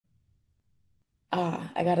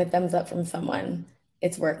Ah, I got a thumbs up from someone.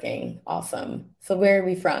 It's working. Awesome. So where are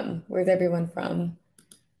we from? Where's everyone from?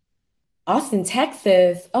 Austin,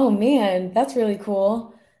 Texas. Oh man, that's really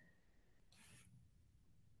cool.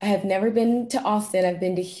 I have never been to Austin. I've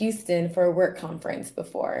been to Houston for a work conference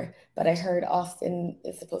before, but I heard Austin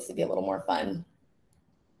is supposed to be a little more fun.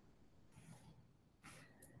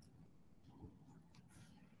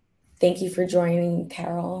 Thank you for joining,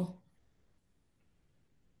 Carol.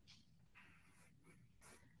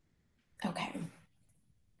 Okay.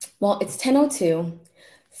 Well, it's 10:02,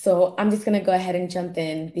 so I'm just going to go ahead and jump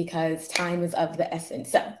in because time is of the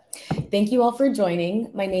essence. So, thank you all for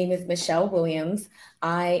joining. My name is Mishel Williams.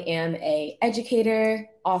 I am a educator,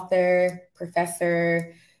 author,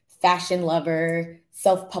 professor, fashion lover,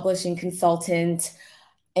 self-publishing consultant,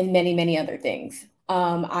 and many, many other things.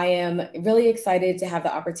 I am really excited to have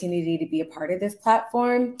the opportunity to be a part of this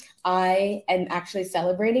platform. I am actually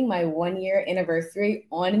celebrating my 1 year anniversary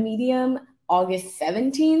on Medium August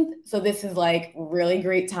 17th. So this is like really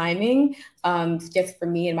great timing just for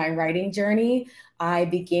me and my writing journey. I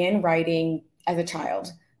began writing as a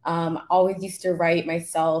child. Always used to write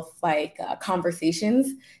myself like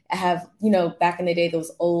conversations. I have, back in the day,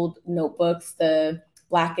 those old notebooks, the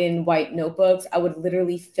black and white notebooks. I would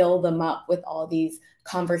literally fill them up with all these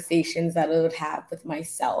conversations that I would have with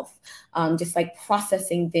myself, just like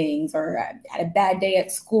processing things, or I had a bad day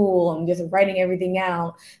at school. I'm just writing everything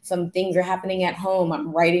out. Some things are happening at home.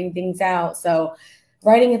 I'm writing things out. So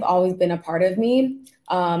writing has always been a part of me.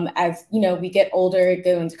 As we get older,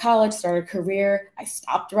 go into college, start a career, I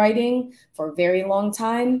stopped writing for a very long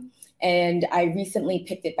time. And I recently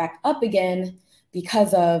picked it back up again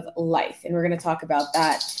because of life. And we're going to talk about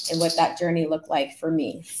that and what that journey looked like for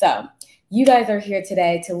me. So you guys are here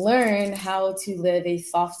today to learn how to live a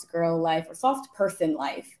soft girl life or soft person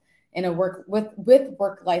life in a work with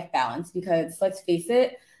work-life balance, because let's face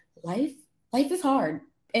it, life is hard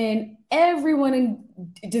and everyone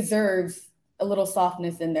deserves a little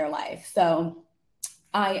softness in their life. So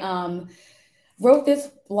I wrote this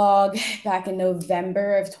blog back in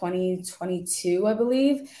November of 2022, I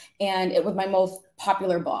believe, and it was my most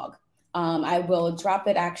popular blog. I will drop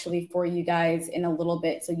it actually for you guys in a little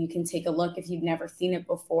bit so you can take a look if you've never seen it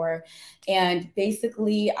before. And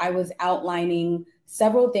basically, I was outlining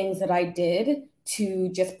several things that I did to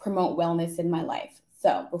just promote wellness in my life.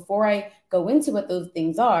 So before I go into what those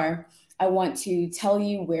things are, I want to tell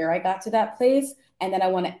you where I got to that place. And then I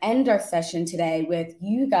want to end our session today with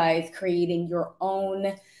you guys creating your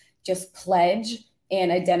own just pledge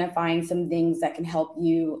and identifying some things that can help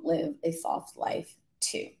you live a soft life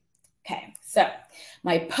too. Okay, so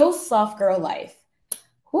my post-soft girl life.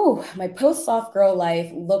 My post-soft girl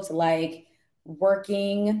life looked like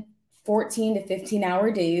working 14 to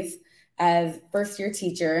 15-hour days as first-year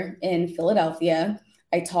teacher in Philadelphia.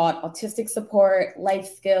 I taught autistic support,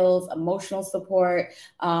 life skills, emotional support,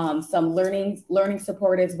 some learning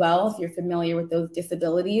support as well, if you're familiar with those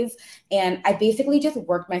disabilities. And I basically just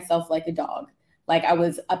worked myself like a dog. Like, I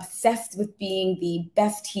was obsessed with being the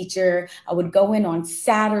best teacher. I would go in on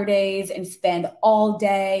Saturdays and spend all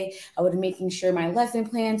day. I would making sure my lesson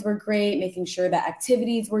plans were great, making sure that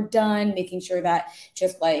activities were done, making sure that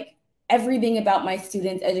just like everything about my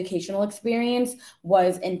students' educational experience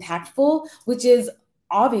was impactful, which is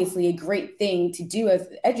obviously a great thing to do as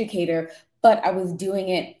an educator, but I was doing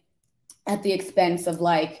it at the expense of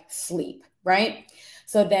like sleep, right?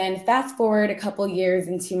 So then fast forward a couple years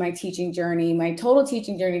into my teaching journey. My total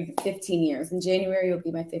teaching journey is 15 years. In January will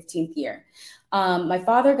be my 15th year. My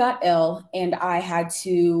father got ill and I had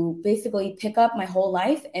to basically pick up my whole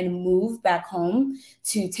life and move back home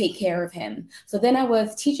to take care of him. So then I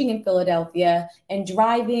was teaching in Philadelphia and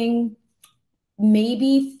driving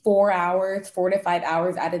maybe 4 hours, 4 to 5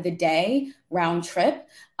 hours out of the day round trip,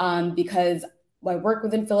 because I work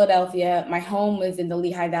within Philadelphia. My home was in the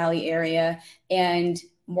Lehigh Valley area, and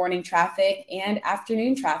morning traffic and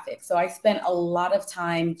afternoon traffic. So I spent a lot of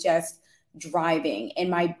time just driving,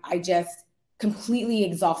 and I just completely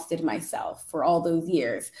exhausted myself for all those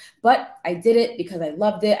years. But I did it because I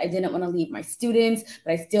loved it. I didn't want to leave my students,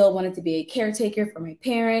 but I still wanted to be a caretaker for my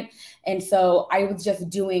parent. And so I was just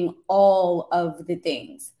doing all of the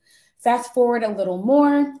things. Fast forward a little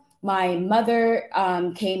more, my mother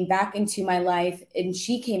came back into my life, and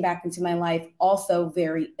she came back into my life also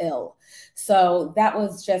very ill. So that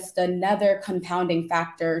was just another compounding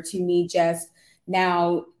factor to me. Just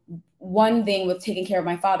now, one thing with taking care of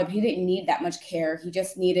my father, but he didn't need that much care. He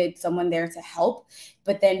just needed someone there to help.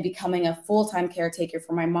 But then becoming a full-time caretaker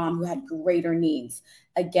for my mom, who had greater needs.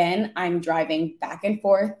 Again, I'm driving back and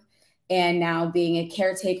forth, and now being a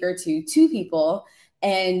caretaker to two people.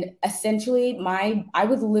 And essentially I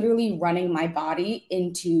was literally running my body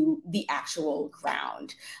into the actual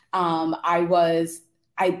ground.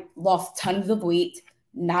 I lost tons of weight,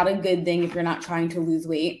 not a good thing if you're not trying to lose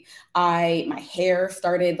weight. My hair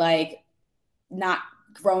started like not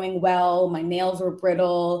growing well. My nails were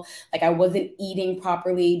brittle. Like I wasn't eating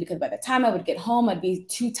properly because by the time I would get home, I'd be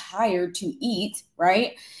too tired to eat.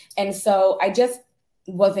 Right. And so I just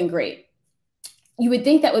wasn't great. You would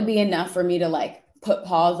think that would be enough for me to like put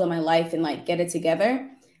pause on my life and like get it together.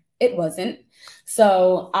 It wasn't.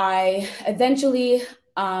 So I eventually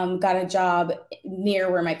got a job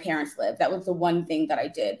near where my parents lived. That was the one thing that I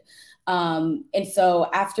did. And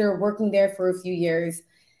so after working there for a few years,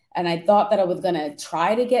 and I thought that I was going to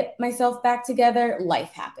try to get myself back together,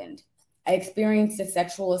 life happened. I experienced a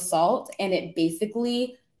sexual assault, and it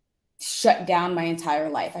basically shut down my entire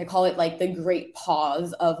life. I call it like the great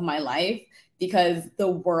pause of my life because the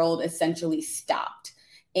world essentially stopped.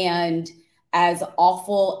 And as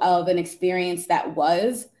awful of an experience that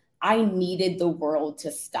was, I needed the world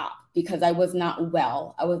to stop because I was not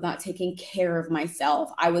well. I was not taking care of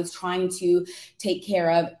myself. I was trying to take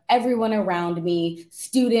care of everyone around me,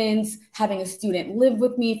 students, having a student live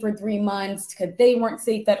with me for 3 months because they weren't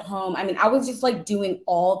safe at home. I mean, I was just like doing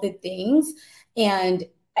all the things, and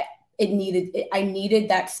I needed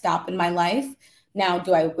that stop in my life. Now,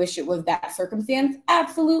 do I wish it was that circumstance?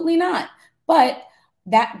 Absolutely not. But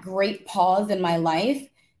that great pause in my life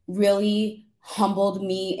really humbled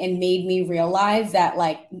me and made me realize that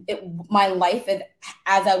like my life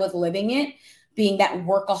as I was living it, being that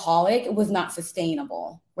workaholic, was not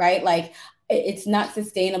sustainable, right? Like it's not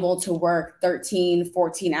sustainable to work 13,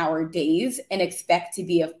 14-hour days and expect to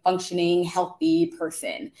be a functioning, healthy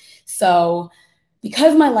person. So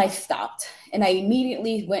because my life stopped and I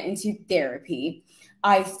immediately went into therapy,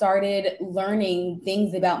 I started learning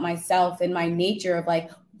things about myself and my nature of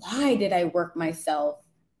like, why did I work myself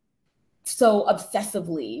so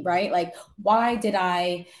obsessively, right? Like, why did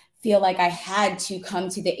I feel like I had to come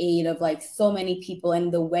to the aid of like so many people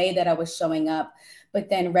in the way that I was showing up, but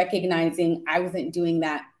then recognizing I wasn't doing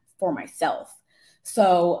that for myself.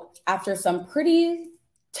 So after some pretty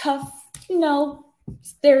tough,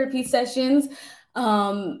 therapy sessions,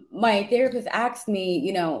 my therapist asked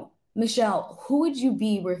me, Mishel, who would you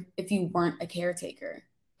be if you weren't a caretaker,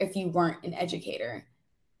 if you weren't an educator?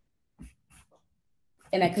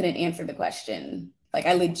 And I couldn't answer the question. Like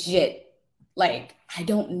I legit, like, I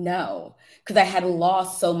don't know, because I had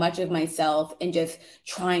lost so much of myself in just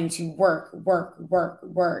trying to work.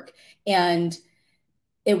 And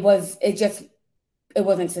it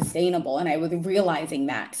wasn't sustainable. And I was realizing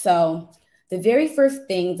that. So the very first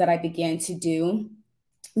thing that I began to do,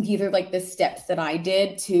 these are like the steps that I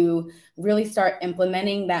did to really start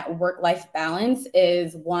implementing that work-life balance,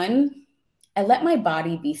 is one, I let my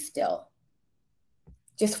body be still.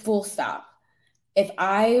 Just full stop. If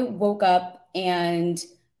I woke up and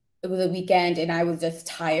it was a weekend and I was just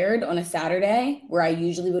tired on a Saturday, where I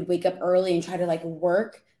usually would wake up early and try to like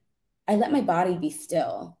work, I let my body be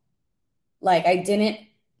still. Like I didn't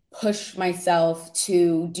push myself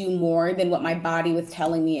to do more than what my body was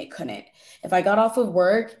telling me it couldn't. If I got off of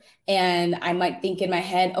work and I might think in my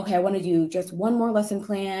head, okay, I want to do just one more lesson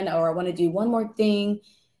plan, or I want to do one more thing,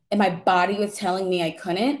 and my body was telling me I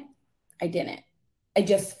couldn't, I didn't. I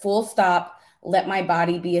just full stop, let my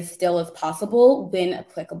body be as still as possible when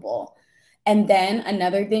applicable. And then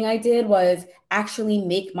another thing I did was actually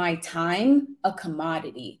make my time a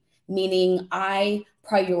commodity, meaning I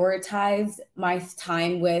prioritized my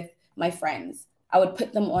time with my friends. I would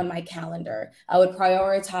put them on my calendar. I would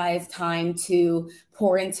prioritize time to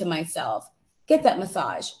pour into myself, get that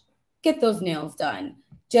massage, get those nails done,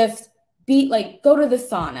 just go to the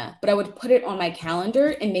sauna, but I would put it on my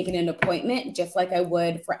calendar and make it an appointment, just like I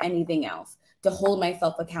would for anything else, to hold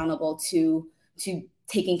myself accountable to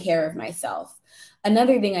taking care of myself.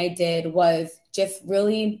 Another thing I did was just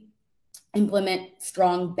really implement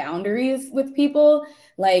strong boundaries with people.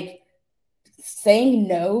 Like saying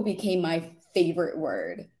no became my favorite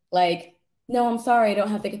word. Like, no, I'm sorry, I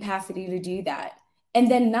don't have the capacity to do that. And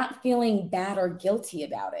then not feeling bad or guilty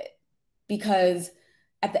about it, because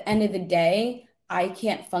at the end of the day, I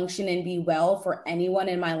can't function and be well for anyone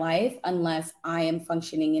in my life unless I am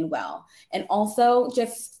functioning and well. And also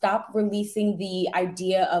just stop releasing the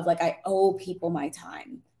idea of like, I owe people my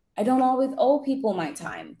time. I don't always owe people my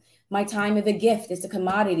time. My time is a gift. It's a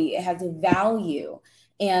commodity. It has a value.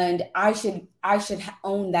 And I should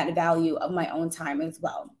own that value of my own time as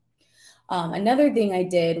well. Another thing I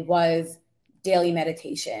did was daily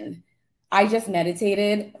meditation. I just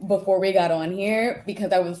meditated before we got on here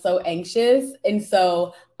because I was so anxious. And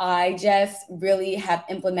so I just really have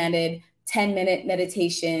implemented 10-minute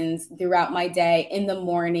meditations throughout my day in the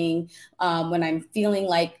morning when I'm feeling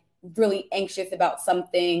like really anxious about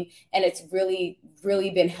something. And it's really,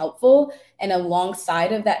 really been helpful. And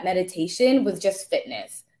alongside of that meditation was just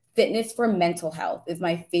fitness. Fitness for mental health is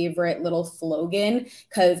my favorite little slogan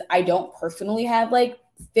because I don't personally have like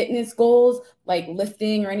fitness goals like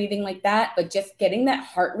lifting or anything like that, but just getting that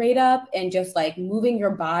heart rate up and just like moving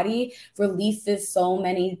your body releases so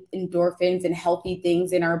many endorphins and healthy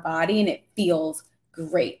things in our body, and it feels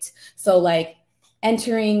great. So like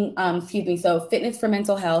so fitness for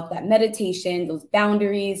mental health, that meditation, those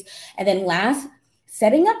boundaries, and then last,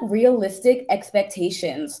 setting up realistic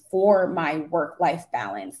expectations for my work-life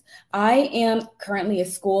balance. I am currently a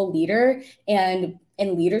school leader, and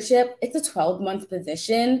in leadership, it's a 12-month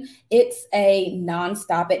position. It's a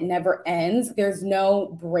nonstop, it never ends. There's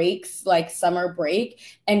no breaks like summer break.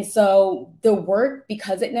 And so the work,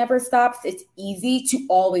 because it never stops, it's easy to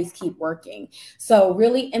always keep working. So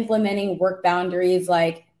really implementing work boundaries,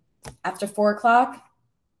 like after 4 o'clock,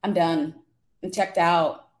 I'm done. I'm checked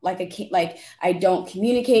out. I don't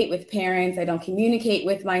communicate with parents. I don't communicate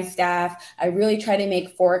with my staff. I really try to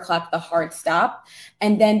make 4 o'clock the hard stop.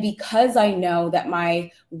 And then because I know that my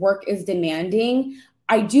work is demanding,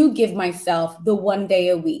 I do give myself the 1 day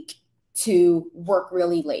a week to work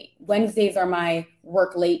really late. Wednesdays are my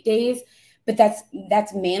work late days, but that's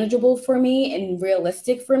manageable for me and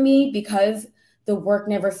realistic for me because the work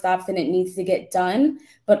never stops and it needs to get done.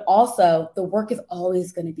 But also the work is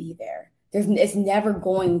always going to be there. It's never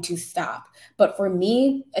going to stop. But for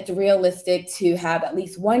me, it's realistic to have at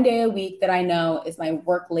least 1 day a week that I know is my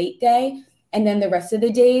work late day. And then the rest of the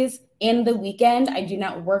days and the weekend, I do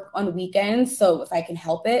not work on weekends. So if I can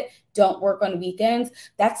help it, don't work on weekends.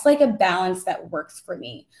 That's like a balance that works for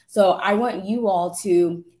me. So I want you all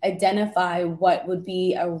to identify what would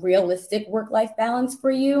be a realistic work-life balance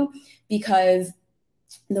for you, because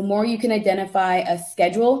the more you can identify a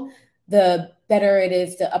schedule, the better it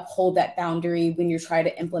is to uphold that boundary when you try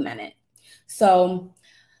to implement it. So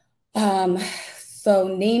the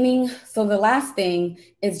last thing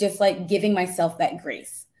is just like giving myself that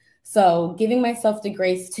grace. So giving myself the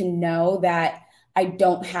grace to know that I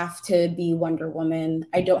don't have to be Wonder Woman.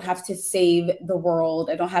 I don't have to save the world.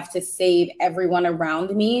 I don't have to save everyone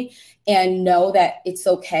around me, and know that it's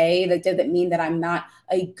okay. That doesn't mean that I'm not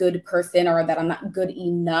a good person or that I'm not good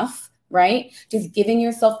enough, right? Just giving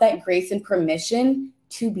yourself that grace and permission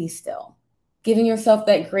to be still. Giving yourself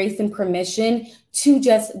that grace and permission to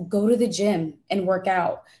just go to the gym and work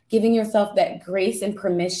out. Giving yourself that grace and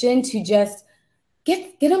permission to just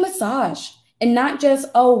get a massage, and not just,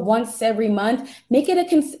 once every month. Make it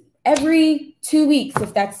every 2 weeks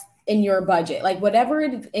if that's in your budget. Like whatever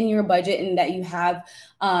it is in your budget and that you have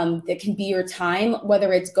that can be your time,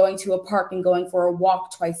 whether it's going to a park and going for a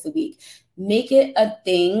walk twice a week. Make it a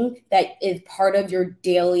thing that is part of your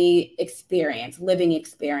daily experience, living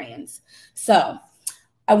experience. So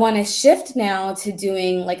I want to shift now to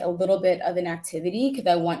doing like a little bit of an activity because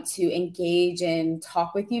I want to engage and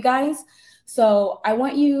talk with you guys. So I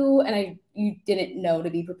want you, and you didn't know to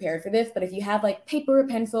be prepared for this, but if you have like paper or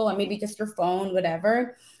pencil or maybe just your phone,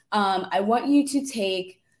 whatever, I want you to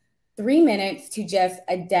take 3 minutes to just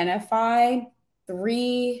identify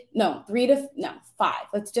five.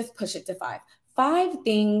 Let's just push it to five. 5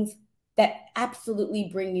 things that absolutely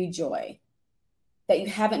bring you joy that you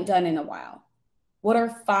haven't done in a while. What are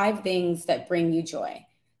 5 things that bring you joy?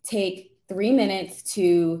 Take 3 minutes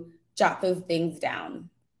to jot those things down.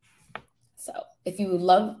 So I would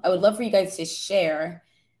love for you guys to share.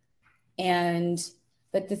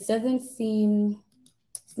 But this doesn't seem,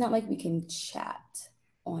 it's not like we can chat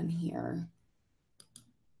on here.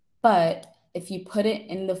 But if you put it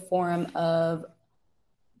in the form of,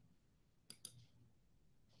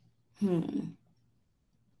 I'm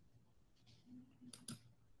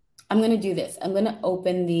going to do this. I'm going to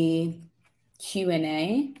open the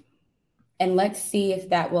Q&A and let's see if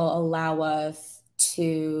that will allow us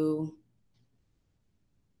to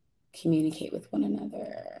communicate with one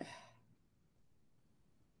another.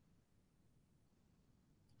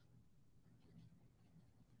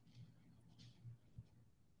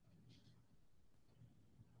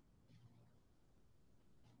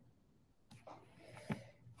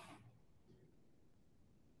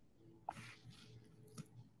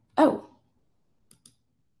 Oh.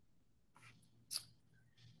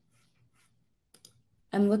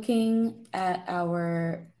 I'm looking at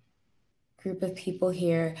our group of people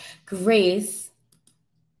here. Grace,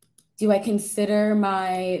 do I consider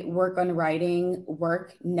my work on writing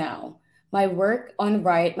work? No. My work on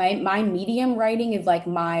my medium writing is like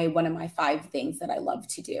one of my 5 things that I love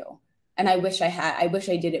to do. And I wish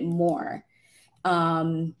I did it more.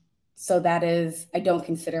 So that is, I don't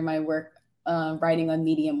consider my work writing on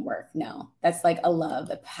medium work. No, that's like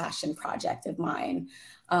a passion project of mine.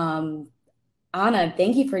 Anna,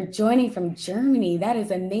 thank you for joining from Germany. That is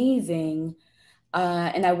amazing.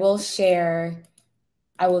 And I will share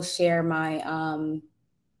my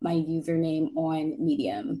my username on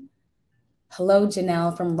Medium. Hello,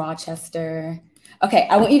 Janelle from Rochester. Okay,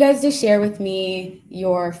 I want you guys to share with me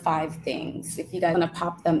your 5 things. If you guys want to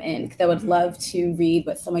pop them in, because I would love to read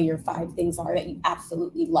what some of your 5 things are that you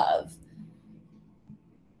absolutely love.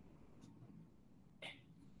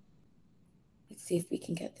 Let's see if we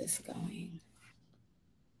can get this going.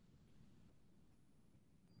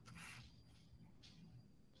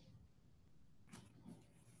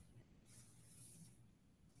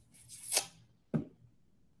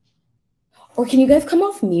 Or can you guys come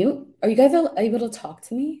off mute? Are you guys able to talk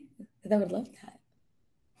to me? Because I would love that.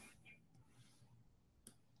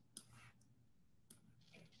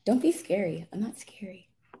 Don't be scary. I'm not scary.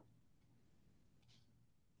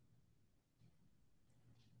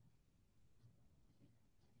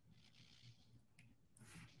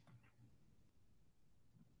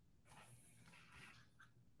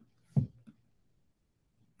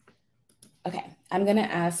 Okay, I'm going to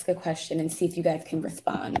ask a question and see if you guys can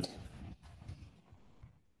respond.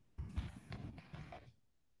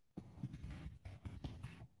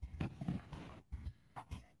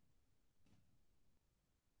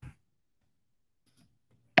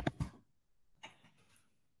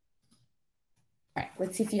 All right,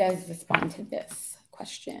 let's see if you guys respond to this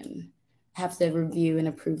question. I have to review and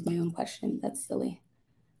approve my own question. That's silly.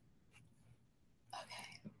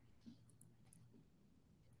 Okay.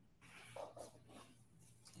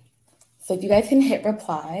 So if you guys can hit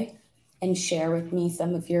reply and share with me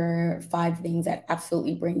some of your 5 things that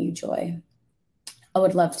absolutely bring you joy, I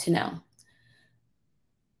would love to know.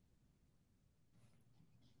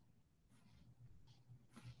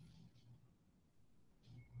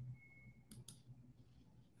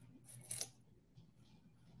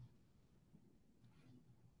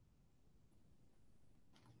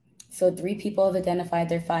 So 3 people have identified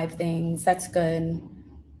their 5 things. That's good.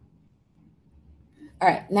 All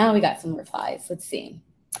right, now we got some replies. Let's see.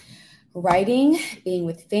 Writing, being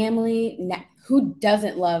with family, who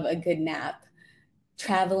doesn't love a good nap?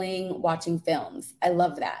 Traveling, watching films. I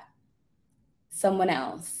love that. Someone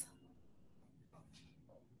else.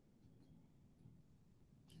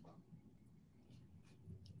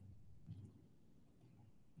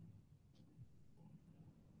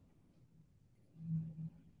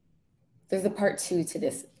 There's a part 2 to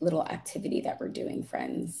this little activity that we're doing,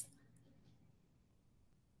 friends.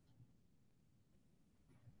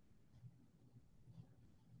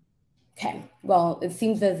 Okay, well, it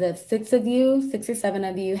seems as if 6 or 7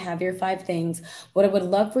 of you have your 5 things. What I would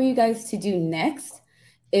love for you guys to do next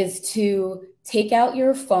is to take out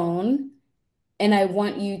your phone, and I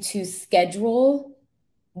want you to schedule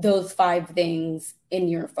those 5 things in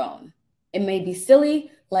your phone. It may be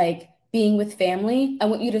silly, like being with family. I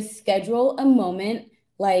want you to schedule a moment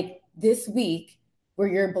like this week where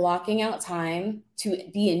you're blocking out time to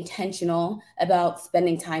be intentional about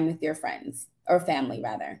spending time with your friends or family,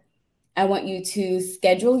 rather. I want you to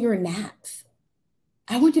schedule your naps.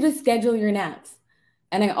 I want you to schedule your naps.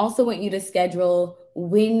 And I also want you to schedule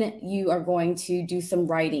when you are going to do some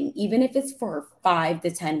writing, even if it's for 5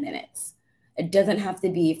 to 10 minutes. It doesn't have to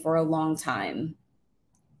be for a long time.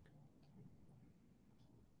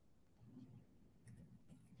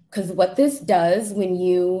 Because what this does when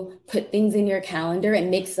you put things in your calendar, it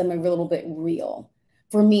makes them a little bit real.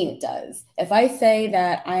 For me, it does. If I say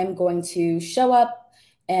that I'm going to show up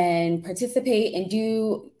and participate and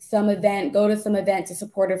do some event, go to some event to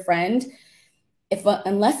support a friend,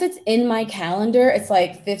 unless it's in my calendar, it's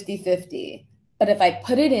like 50-50. But if I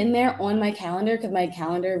put it in there on my calendar, because my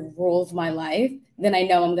calendar rules my life, then I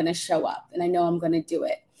know I'm going to show up and I know I'm going to do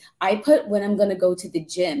it. I put when I'm going to go to the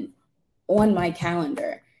gym on my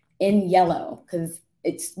calendar in yellow because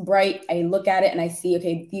it's bright. I look at it and I see,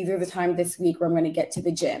 okay, these are the times this week where I'm going to get to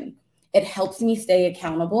the gym. It helps me stay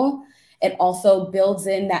accountable. It also builds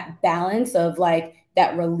in that balance of like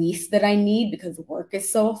that release that I need because work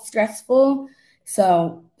is so stressful.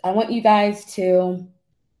 So I want you guys to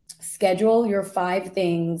schedule your 5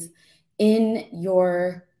 things in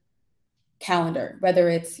your calendar, whether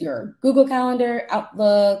it's your Google Calendar,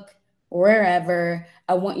 Outlook, wherever.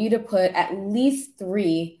 I want you to put at least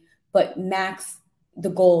 3, but max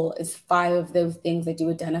the goal is 5 of those things that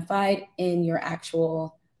you identified in your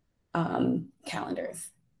actual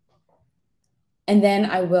calendars. And then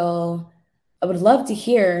I would love to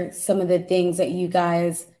hear some of the things that you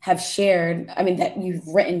guys have shared, I mean, that you've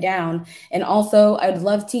written down. And also, I'd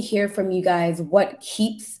love to hear from you guys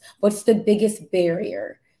what's the biggest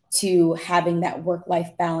barrier to having that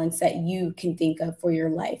work-life balance that you can think of for your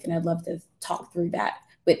life. And I'd love to talk through that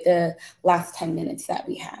with the last 10 minutes that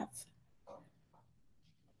we have.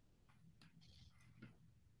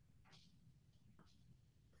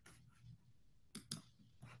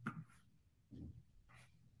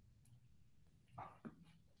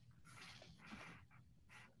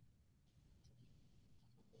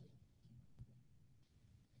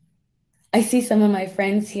 I see some of my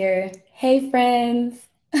friends here. Hey, friends.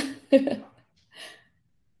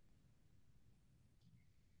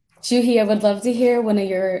 Juhi, I would love to hear one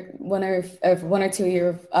or two of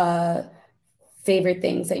your favorite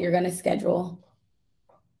things that you're going to schedule.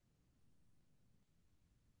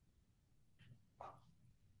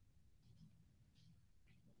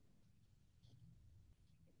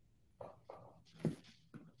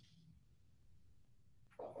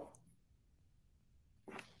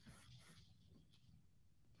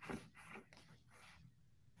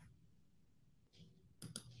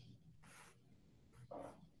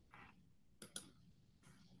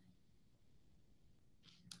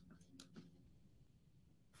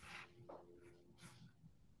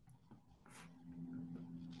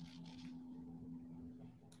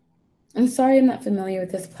 I'm sorry I'm not familiar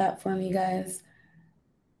with this platform, you guys.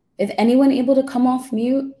 Is anyone able to come off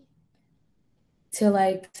mute to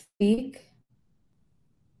like speak?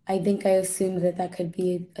 I think I assumed that that could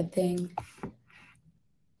be a thing.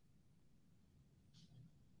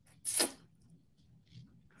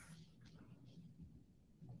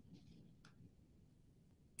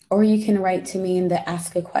 Or you can write to me in the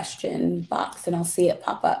ask a question box and I'll see it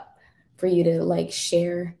pop up for you to like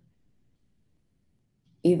share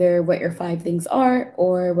either what your 5 things are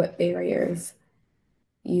or what barriers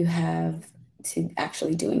you have to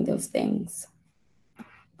actually doing those things.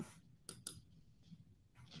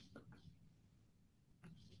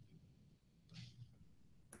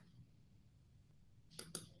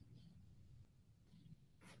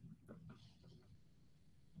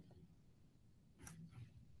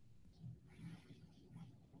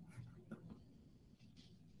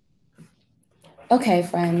 Okay,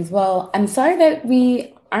 friends. Well, I'm sorry that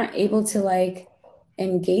we aren't able to like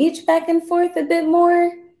engage back and forth a bit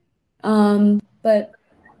more. But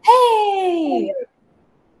hey,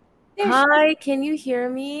 Hi, can you hear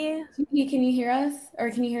me? Can you hear us? Or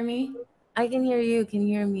can you hear me? I can hear you. Can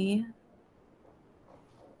you hear me?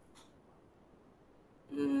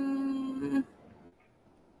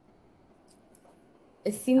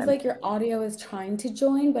 It seems like your audio is trying to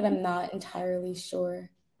join, but I'm not entirely sure.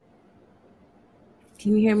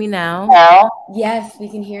 Can you hear me now? Yes, we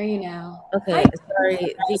can hear you now. Okay,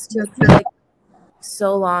 sorry. This took me like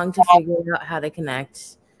so long to figure out how to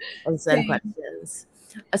connect and send questions.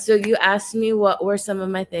 So you asked me what were some of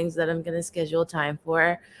my things that I'm going to schedule time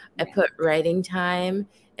for. I put writing time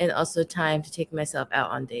and also time to take myself out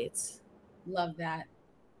on dates. Love that.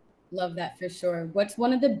 Love that for sure. What's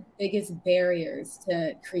one of the biggest barriers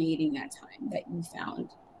to creating that time that you found?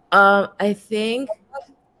 I think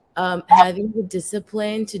having the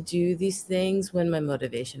discipline to do these things when my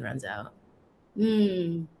motivation runs out.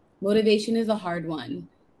 Motivation is a hard one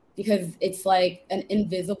because it's like an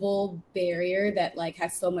invisible barrier that like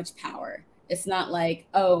has so much power. It's not like,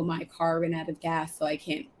 oh, my car ran out of gas, so I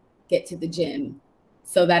can't get to the gym.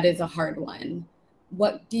 So that is a hard one.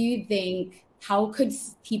 What do you think? How could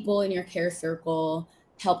people in your care circle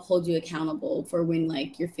help hold you accountable for when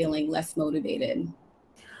like you're feeling less motivated?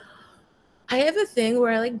 I have a thing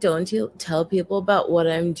where I like don't tell people about what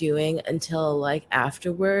I'm doing until like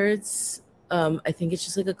afterwards. I think it's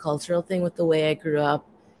just like a cultural thing with the way I grew up.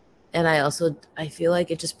 And I feel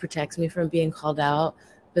like it just protects me from being called out.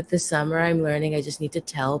 But this summer I'm learning I just need to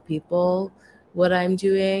tell people what I'm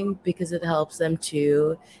doing because it helps them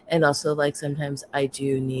too. And also like sometimes I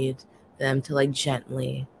do need them to like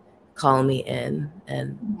gently call me in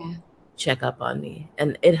and check up on me.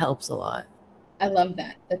 And it helps a lot. I love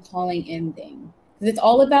that, the calling in thing. Because it's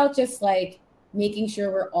all about just like making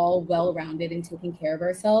sure we're all well rounded and taking care of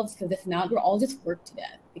ourselves. Because if not, we're all just worked to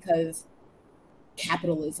death because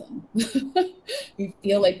capitalism. We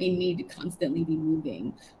feel like we need to constantly be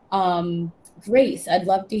moving. Grace, I'd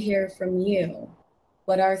love to hear from you.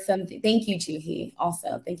 What are some, thank you, Juhi,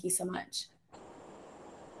 also. Thank you so much.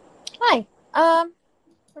 Hi.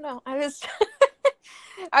 No, I was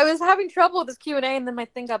I was having trouble with this Q&A and then my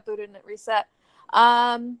thing got booted and it reset.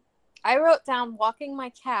 I wrote down walking my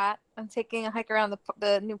cat and taking a hike around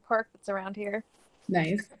the new park that's around here.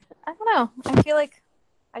 Nice. I don't know. I feel like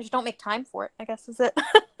I just don't make time for it, I guess is it.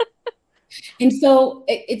 And so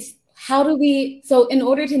it's how do we, so in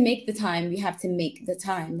order to make the time, we have to make the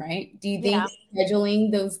time, right? Do you think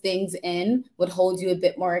scheduling those things in would hold you a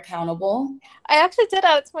bit more accountable? I actually did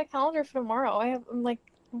add it to my calendar for tomorrow. I'm like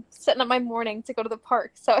setting up my morning to go to the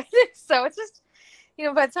park. So it's just, you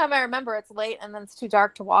know, by the time I remember, it's late and then it's too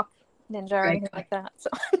dark to walk ninja or anything like that. So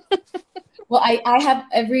well, I have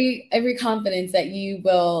every confidence that you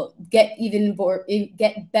will get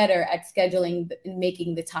get better at scheduling and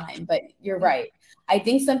making the time. But you're right. I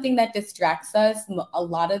think something that distracts us a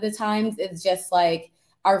lot of the times is just like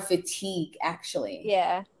our fatigue, actually.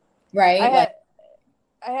 Yeah. Right.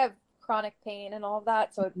 I have chronic pain and all of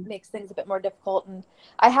that, so it makes things a bit more difficult. And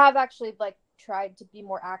I have actually like tried to be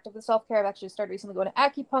more active with self-care. I've actually started recently going to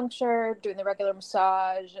acupuncture, doing the regular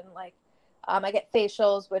massage, and like I get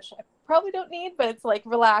facials, which I probably don't need, but it's like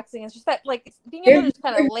relaxing. It's just that like being able to just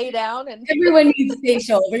kind of lay down and everyone needs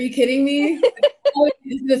facials. Are you kidding me?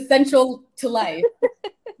 It's essential to life.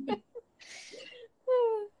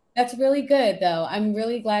 That's really good though. I'm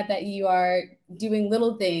really glad that you are doing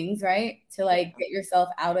little things, right? To like get yourself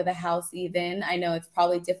out of the house even. I know it's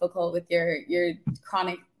probably difficult with your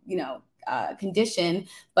chronic, condition,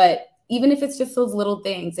 but even if it's just those little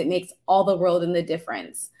things, it makes all the world in the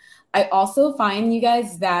difference. I also find, you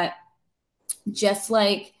guys, that just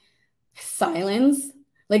like silence,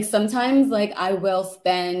 like sometimes like I will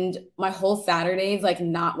spend my whole Saturdays like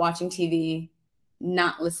not watching TV,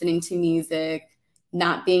 not listening to music,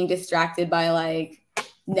 not being distracted by like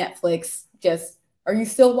Netflix. Just, are you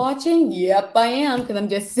still watching? Yep, I am, because I'm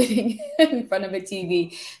just sitting in front of a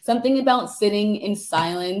TV. Something about sitting in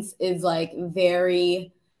silence is like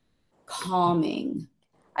very calming.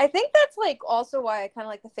 I think that's like also why I kind of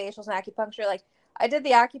like the facials and acupuncture. Like I did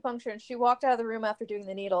the acupuncture and she walked out of the room after doing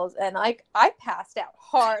the needles and I passed out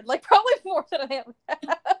hard, like probably more than I have.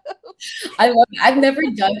 I love it. I've never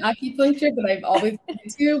done acupuncture, but I've always wanted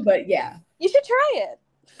to. But yeah, you should try it.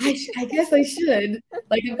 I guess I should.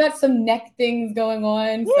 Like I've got some neck things going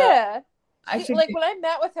on. Yeah. So I should. Like when I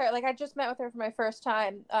met with her, like I just met with her for my first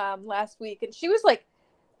time last week, and she was like,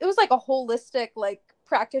 it was like a holistic like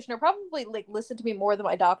practitioner, probably like listened to me more than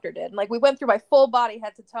my doctor did. And like we went through my full body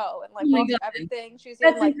head to toe and like everything. She was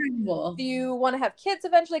even like, incredible. Do you want to have kids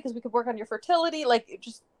eventually? Because we could work on your fertility. Like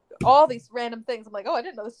just all these random things. I'm like, oh, I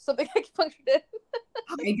didn't know this was something acupuncture did.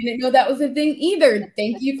 I didn't know that was a thing either.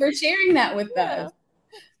 Thank you for sharing that with us.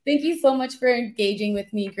 Thank you so much for engaging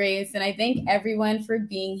with me, Grace. And I thank everyone for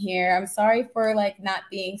being here. I'm sorry for like not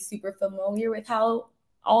being super familiar with how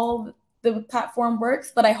all the platform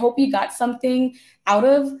works, but I hope you got something out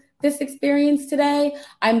of this experience today.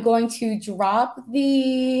 I'm going to drop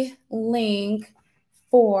the link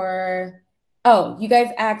for, you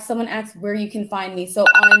guys someone asked where you can find me. So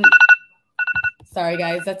sorry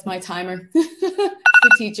guys, that's my timer.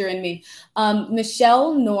 The teacher in me.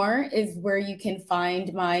 Mishel Noor is where you can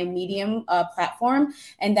find my Medium platform,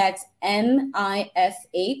 and that's Mishel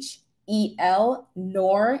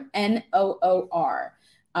Noor Noor.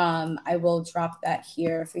 I will drop that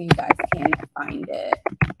here so you guys can find it.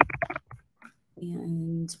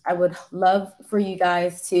 And I would love for you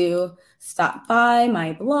guys to stop by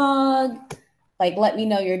my blog. Like, let me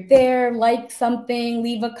know you're there, like something,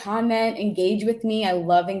 leave a comment, engage with me. I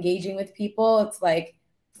love engaging with people. It's like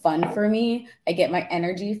fun for me. I get my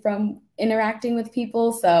energy from interacting with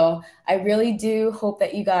people. So I really do hope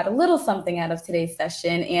that you got a little something out of today's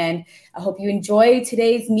session. And I hope you enjoy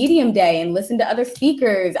today's Medium Day and listen to other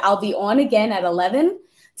speakers. I'll be on again at 11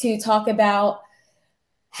 to talk about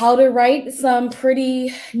how to write some pretty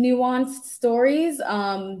nuanced stories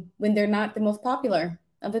when they're not the most popular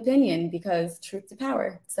of opinion, because truth to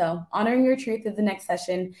power. So honoring your truth is the next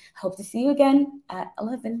session. Hope to see you again at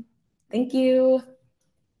 11. Thank you.